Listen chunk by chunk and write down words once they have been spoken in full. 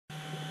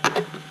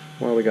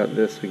while we got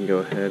this, we can go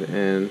ahead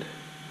and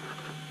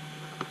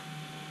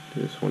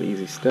do this one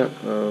easy step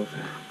of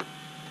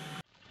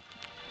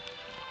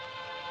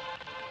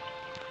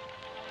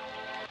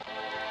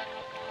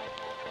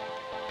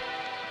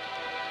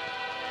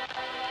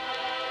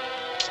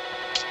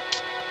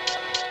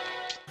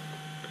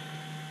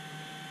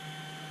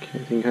okay,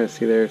 you can kind of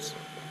see there it's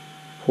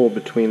pulled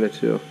between the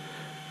two.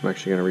 I'm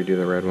actually going to redo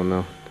the red one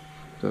though.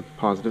 The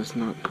positive's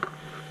not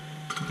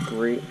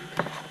great.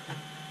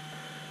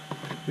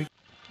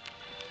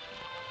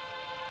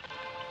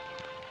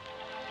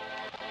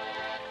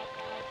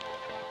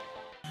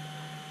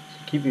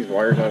 Keep these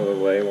wires out of the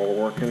way while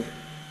we're working.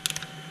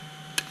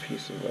 A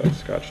piece of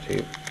Scotch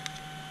tape.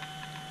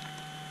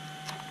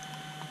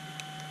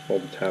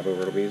 Fold the tab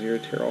over, it'll be easier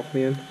to tear off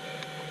in the end.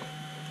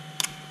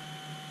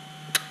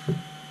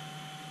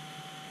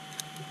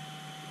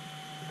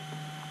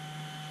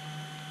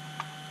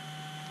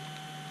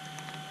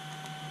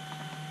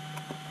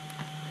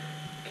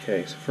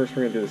 Okay, so first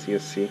we're going to do this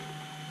ESC. So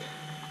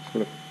I'm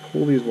going to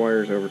pull these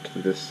wires over to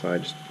this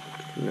side just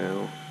for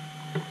now.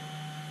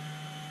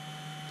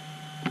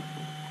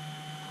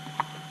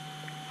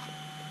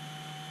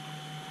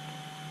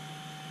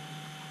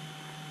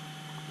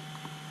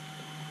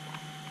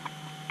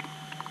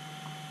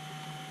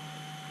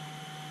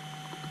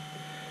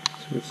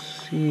 So let's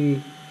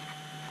see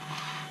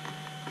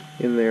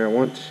in there, I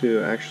want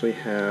to actually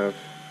have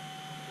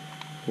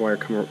the wire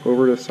come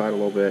over to the side a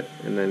little bit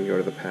and then go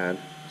to the pad.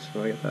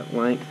 So I get that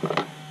length.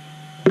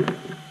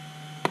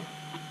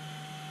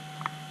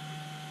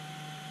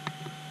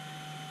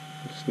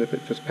 Snip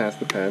it just past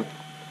the pad.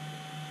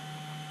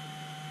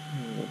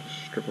 And we'll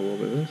just strip a little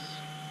bit of this.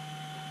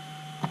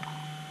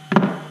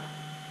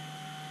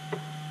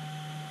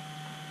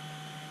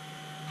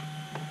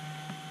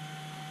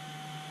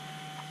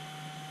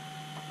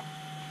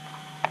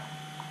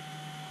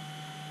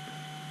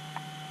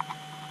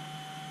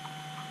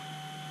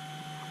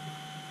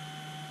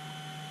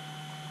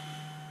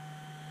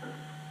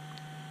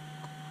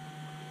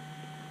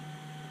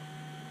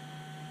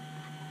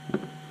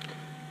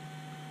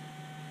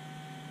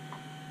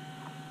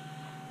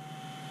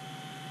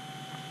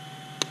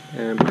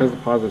 And because the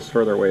positive's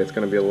further away, it's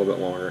going to be a little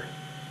bit longer.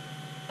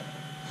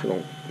 So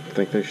don't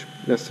think they should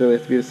necessarily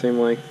have to be the same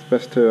length. It's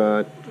best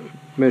to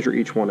measure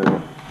each one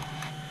out.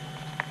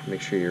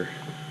 Make sure you're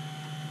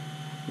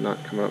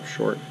not coming up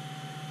short.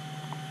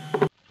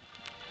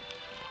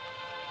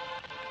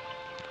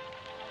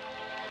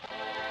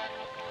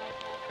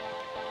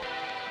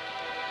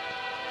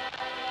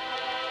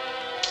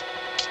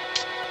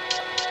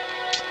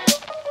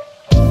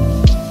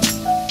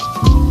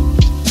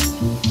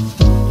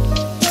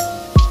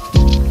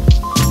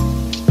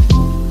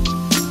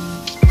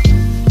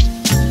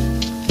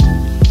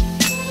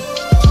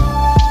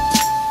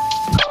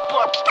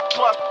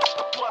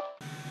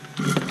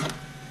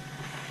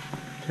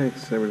 Okay,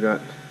 so we've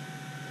got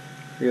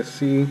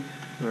ESC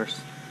and our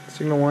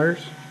signal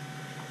wires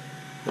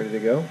ready to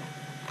go.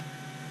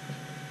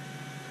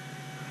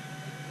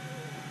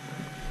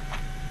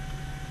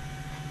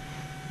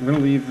 I'm going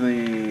to leave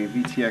the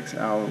VTX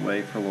out of the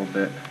way for a little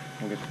bit.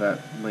 We'll get to that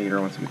later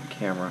once we get the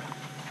camera.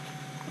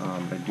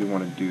 But I do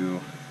want to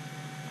do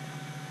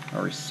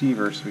our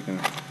receiver so we can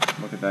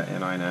look at that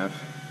in iNav.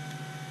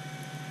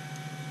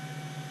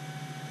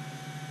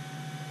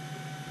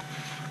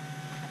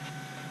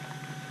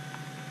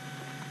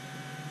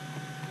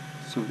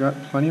 So we've got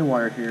plenty of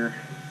wire here.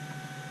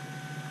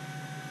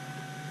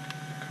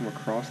 Come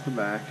across the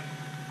back.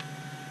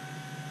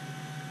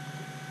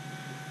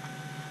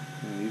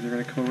 And these are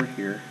going to come over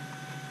here.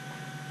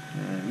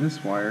 And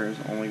this wire is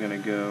only going to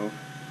go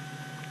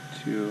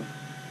to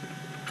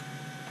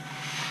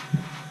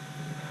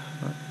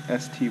our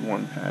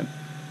ST1 pad.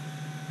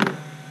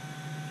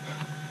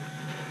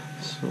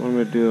 So what I'm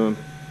going to do, I'm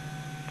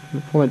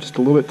going to pull that just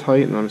a little bit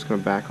tight, and I'm just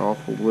going to back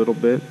off a little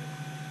bit.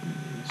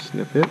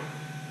 Snip it.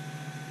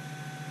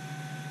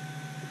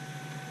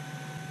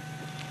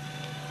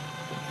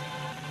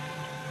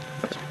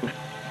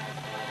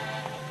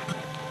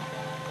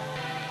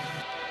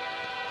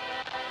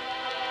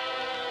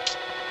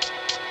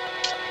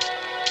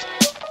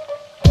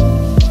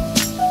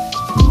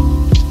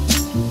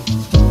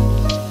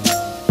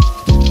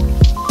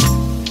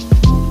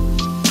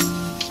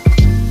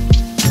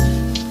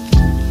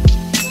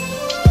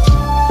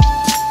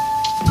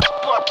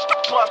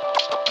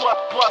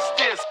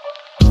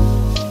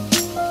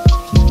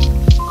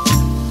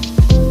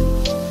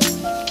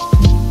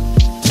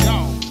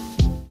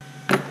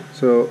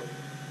 So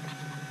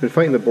I've been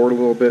fighting the board a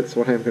little bit, so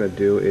what I'm going to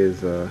do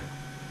is I'm going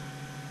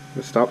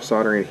to stop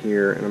soldering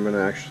here, and I'm going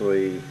to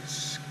actually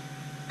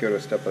go to a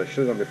step that I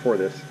should have done before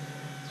this.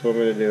 So what I'm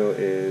going to do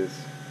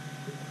is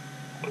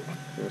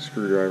a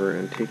screwdriver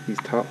and take these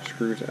top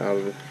screws out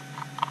of it.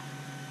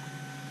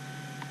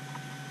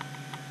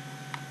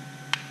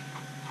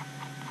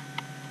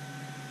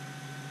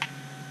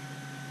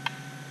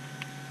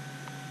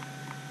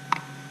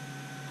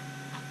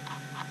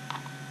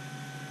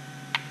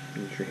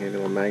 Use your handy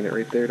little magnet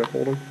right there to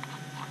hold them.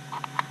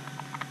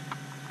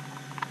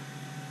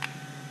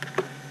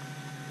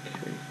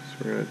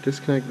 we're going to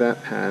disconnect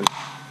that pad.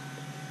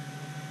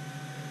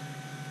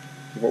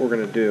 What we're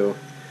going to do,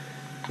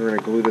 we're going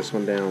to glue this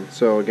one down.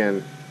 So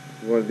again,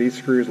 one of these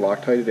screws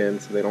Loctited in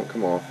so they don't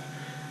come off.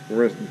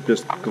 We're going to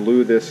just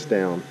glue this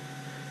down.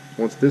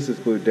 Once this is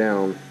glued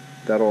down,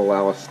 that'll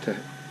allow us to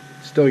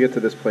still get to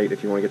this plate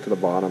if you want to get to the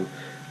bottom.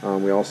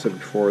 We also said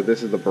before,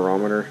 this is the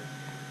barometer.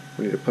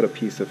 We need to put a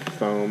piece of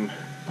foam,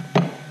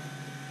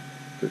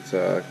 it's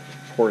a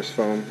porous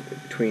foam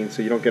between,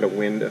 so you don't get a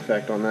wind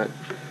effect on that.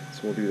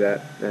 So we'll do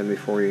that then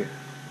before we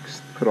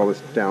put all this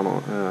down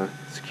on,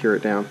 secure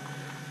it down.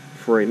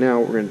 For right now,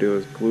 what we're going to do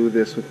is glue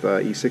this with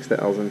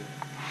E6000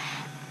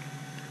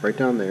 right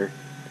down there.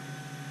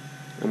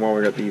 And while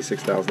we got the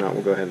E6000 out,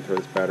 we'll go ahead and throw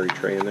this battery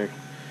tray in there.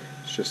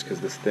 It's just because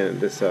this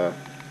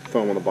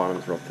foam on the bottom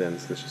is real thin,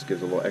 so this just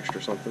gives a little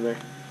extra something there.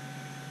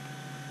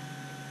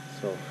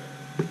 So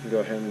we can go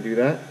ahead and do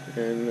that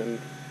and then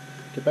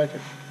get back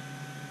in.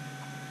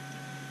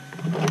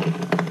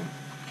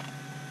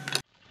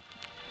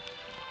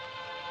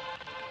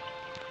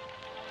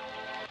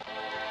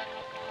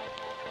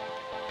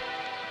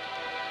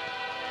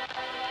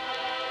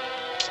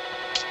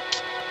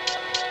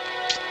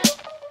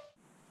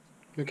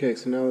 Okay,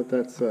 so now that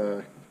that's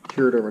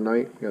cured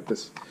overnight, we got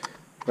this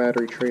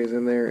battery tray is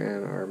in there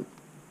and our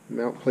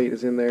mount plate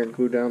is in there and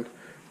glued down.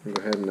 We'll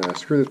go ahead and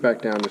screw this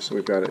back down just so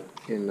we've got it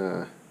in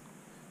a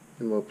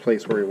little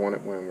place where we want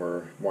it when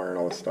we're wiring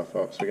all this stuff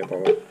up, so we get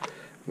the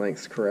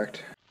lengths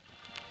correct.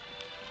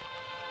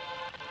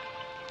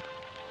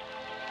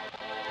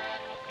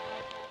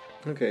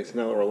 Okay, so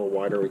now that we're a little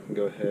wider, we can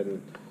go ahead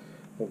and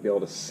we'll be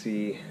able to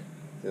see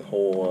the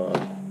whole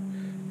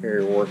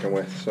area we're working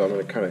with. So I'm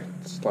going to kind of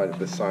slide it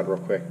this side real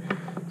quick.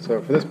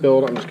 So for this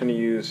build, I'm just going to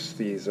use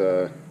these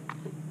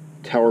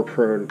Tower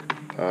Pro.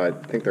 I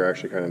think they're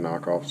actually kind of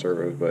knockoff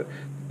servos, but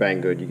bang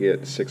good. You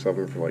get 6 of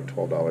them for like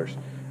 $12.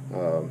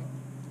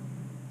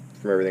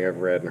 From everything I've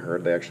read and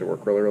heard, they actually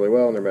work really, really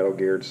well, and they're metal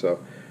geared. So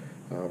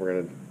we're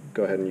going to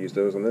go ahead and use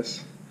those on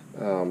this.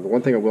 The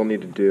one thing I will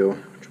need to do,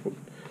 which we'll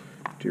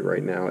do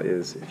right now,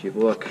 is if you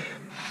look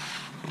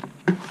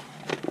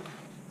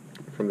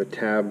from the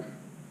tab.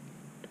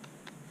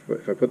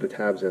 If I put the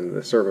tabs in,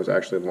 the servo is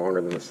actually longer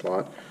than the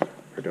slot.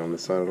 We're doing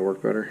this side, it'll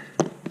work better.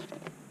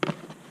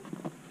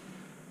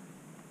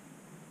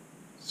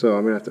 So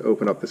I'm going to have to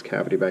open up this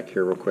cavity back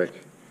here real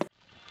quick.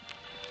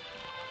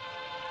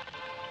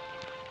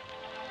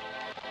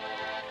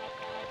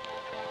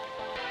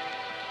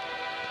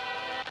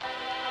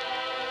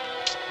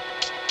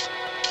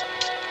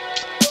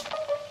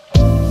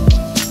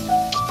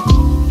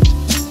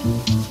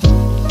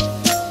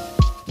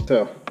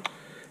 So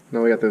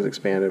now we got those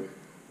expanded.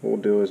 What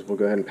we'll do is we'll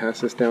go ahead and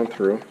pass this down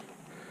through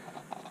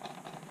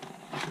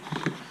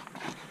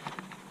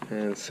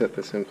and set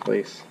this in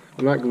place.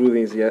 I'm not gluing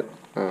these yet.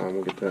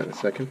 We'll get to that in a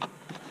second.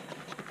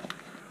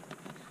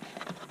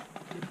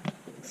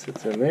 It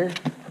sits in there.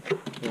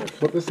 I'm going to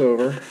flip this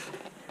over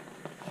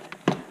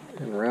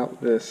and route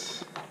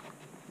this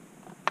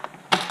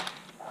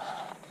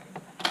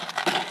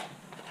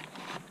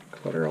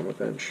clutter on the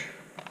bench.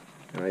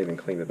 And I even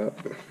cleaned it up.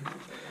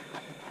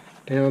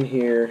 Down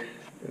here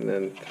and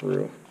then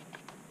through.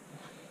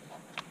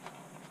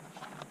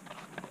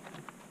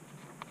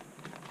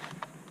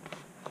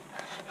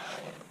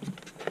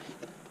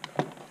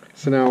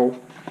 So now,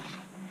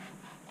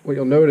 what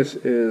you'll notice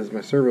is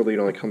my servo lead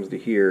only comes to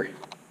here,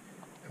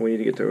 and we need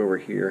to get to over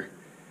here.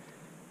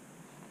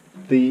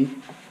 The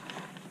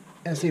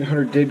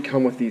S800 did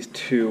come with these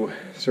 2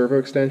 servo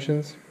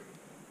extensions.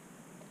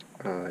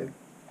 I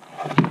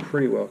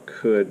pretty well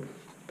could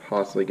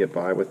possibly get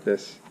by with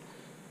this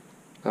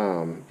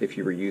if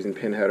you were using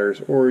pin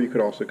headers, or you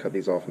could also cut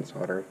these off and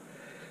solder them.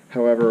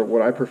 However,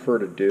 what I prefer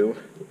to do,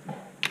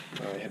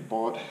 I had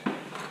bought,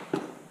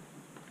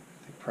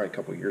 probably a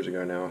couple years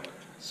ago now,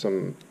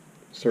 some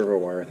servo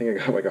wire. I think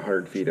I got like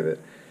 100 feet of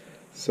it.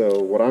 So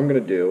what I'm going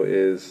to do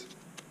is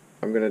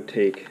I'm going to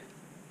take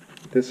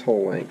this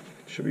whole length,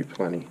 should be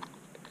plenty.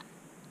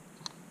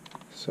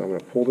 So I'm going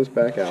to pull this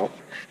back out.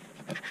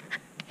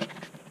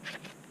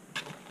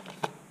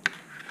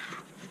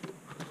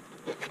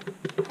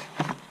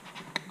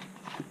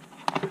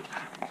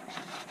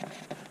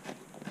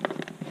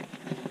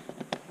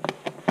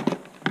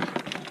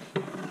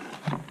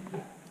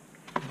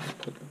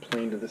 Put the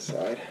plane to the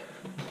side.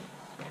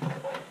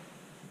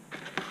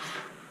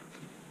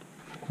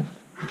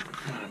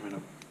 I'm going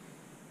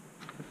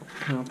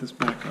to mount this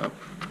back up.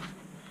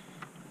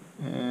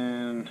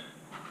 And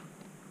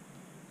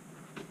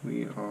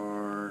we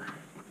are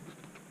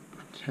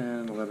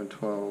 10, 11,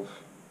 12,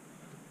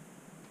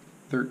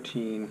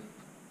 13.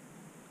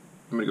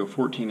 I'm going to go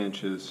 14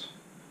 inches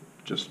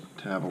just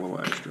to have a little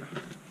extra.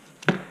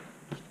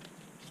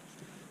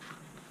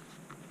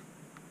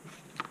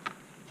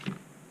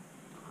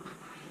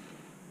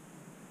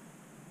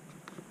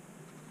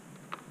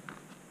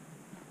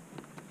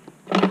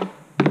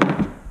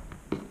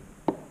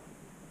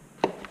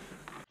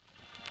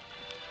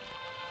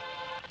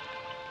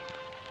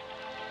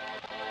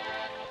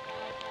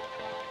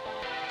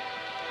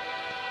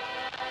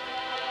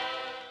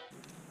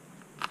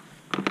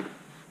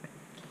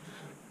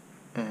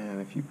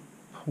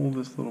 pull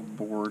this little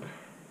board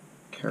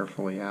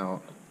carefully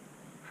out,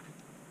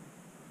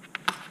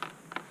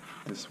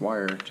 this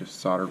wire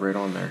just soldered right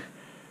on there.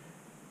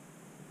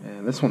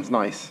 And this one's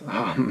nice.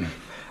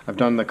 I've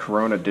done the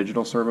Corona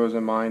digital servos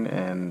in mine,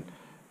 and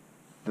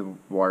the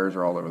wires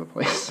are all over the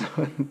place.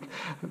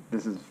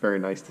 This is very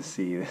nice to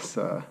see. This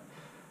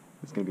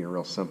it's going to be a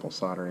real simple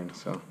soldering.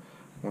 So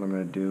what I'm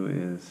going to do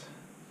is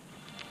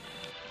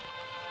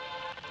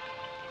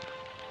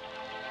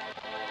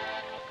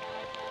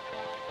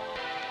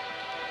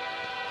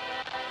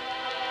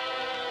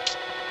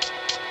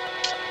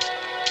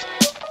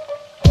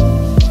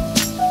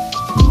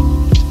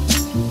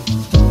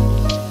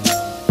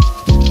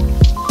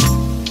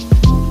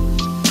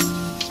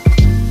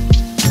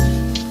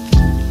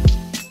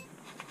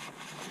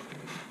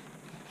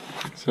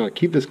so to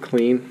keep this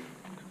clean,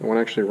 I want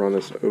to actually run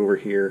this over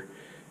here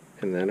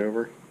and then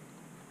over.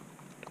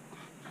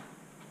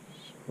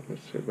 So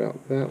let's say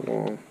about that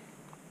long.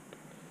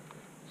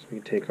 So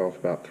we can take off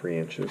about 3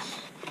 inches.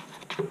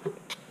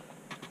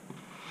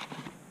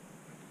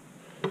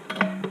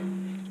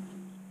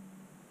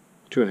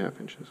 Two and a half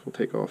inches we'll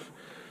take off.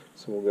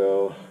 So we'll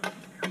go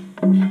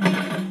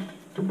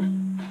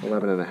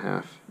 11 and a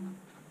half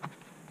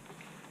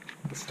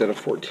instead of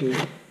 14.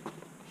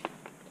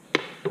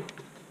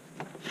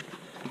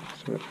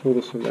 So I'm going to pull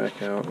this one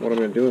back out. What I'm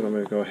going to do is I'm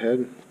going to go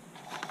ahead.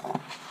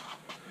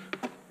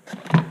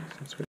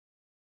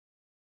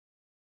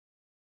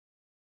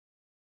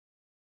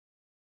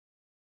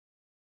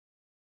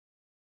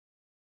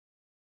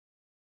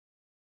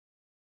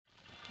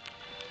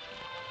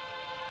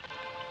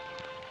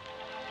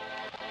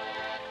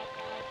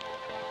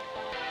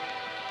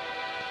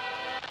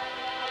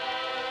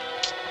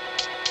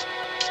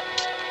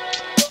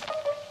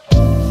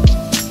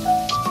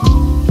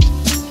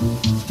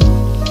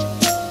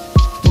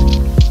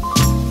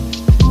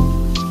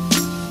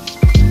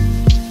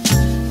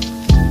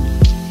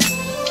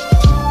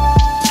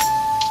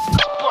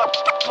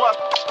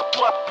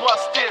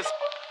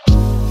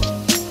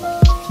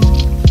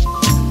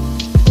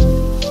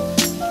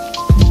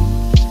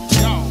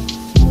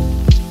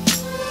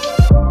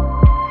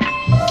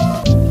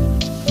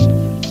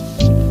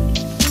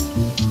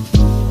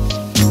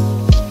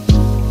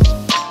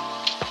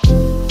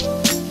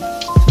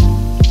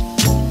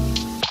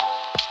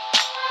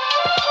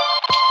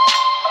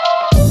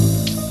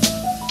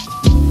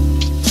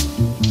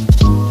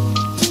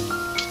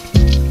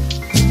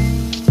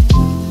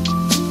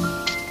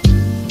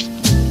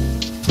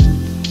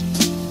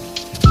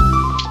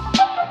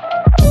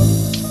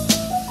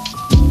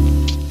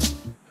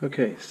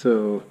 Okay,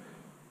 so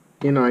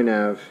in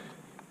iNav,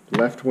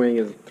 left wing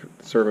is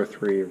servo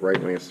 3, right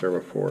wing is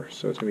servo 4.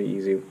 So it's going to be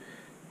easy,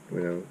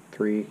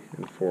 3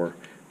 and 4.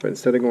 But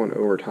instead of going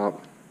over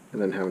top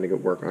and then having to go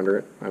work under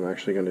it, I'm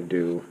actually going to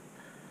do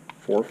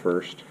 4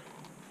 first.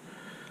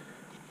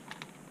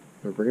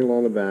 I'm going to bring it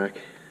along the back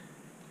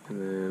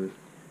and then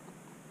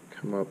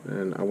come up,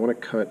 and I want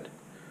to cut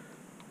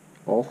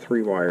all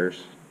 3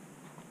 wires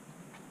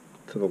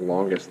to the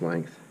longest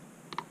length.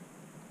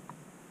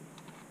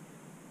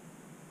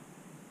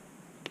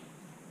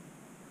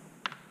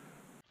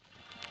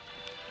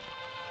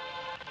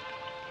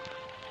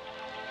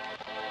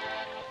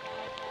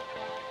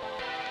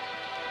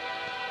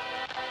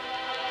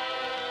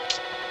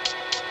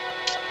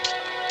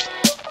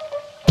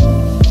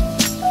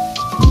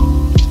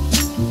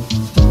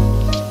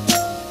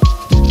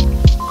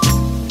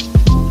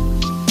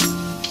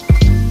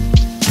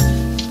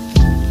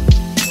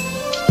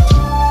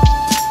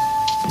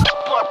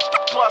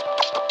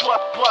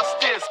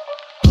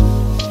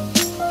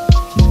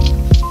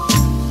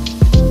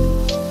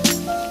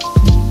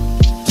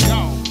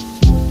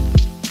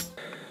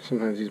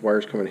 Sometimes these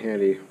wires come in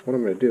handy. What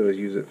I'm going to do is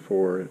use it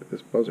for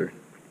this buzzer.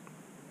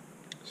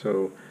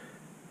 So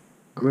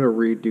I'm going to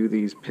redo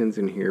these pins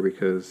in here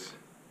because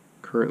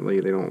currently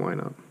they don't line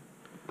up.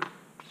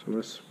 So I'm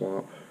going to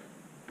swap.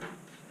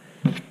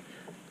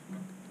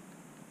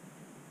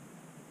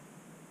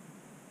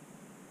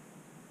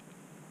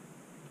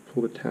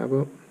 Pull the tab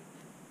up.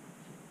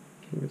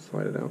 You can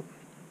slide it out.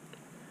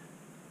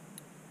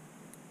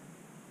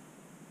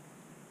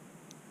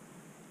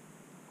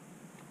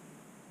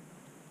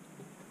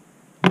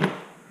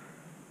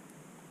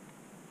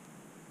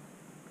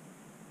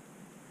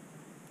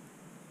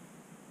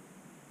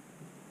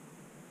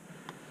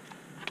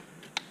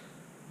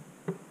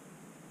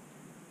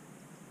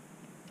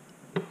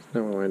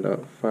 Now we're lined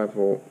up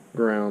 5-volt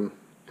ground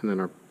and then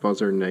our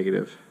buzzer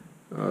negative.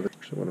 So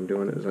what I'm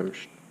doing is I'm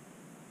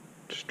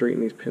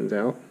straightening these pins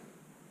out,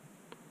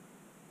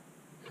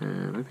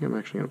 and I think I'm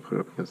actually going to put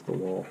it up against the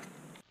wall.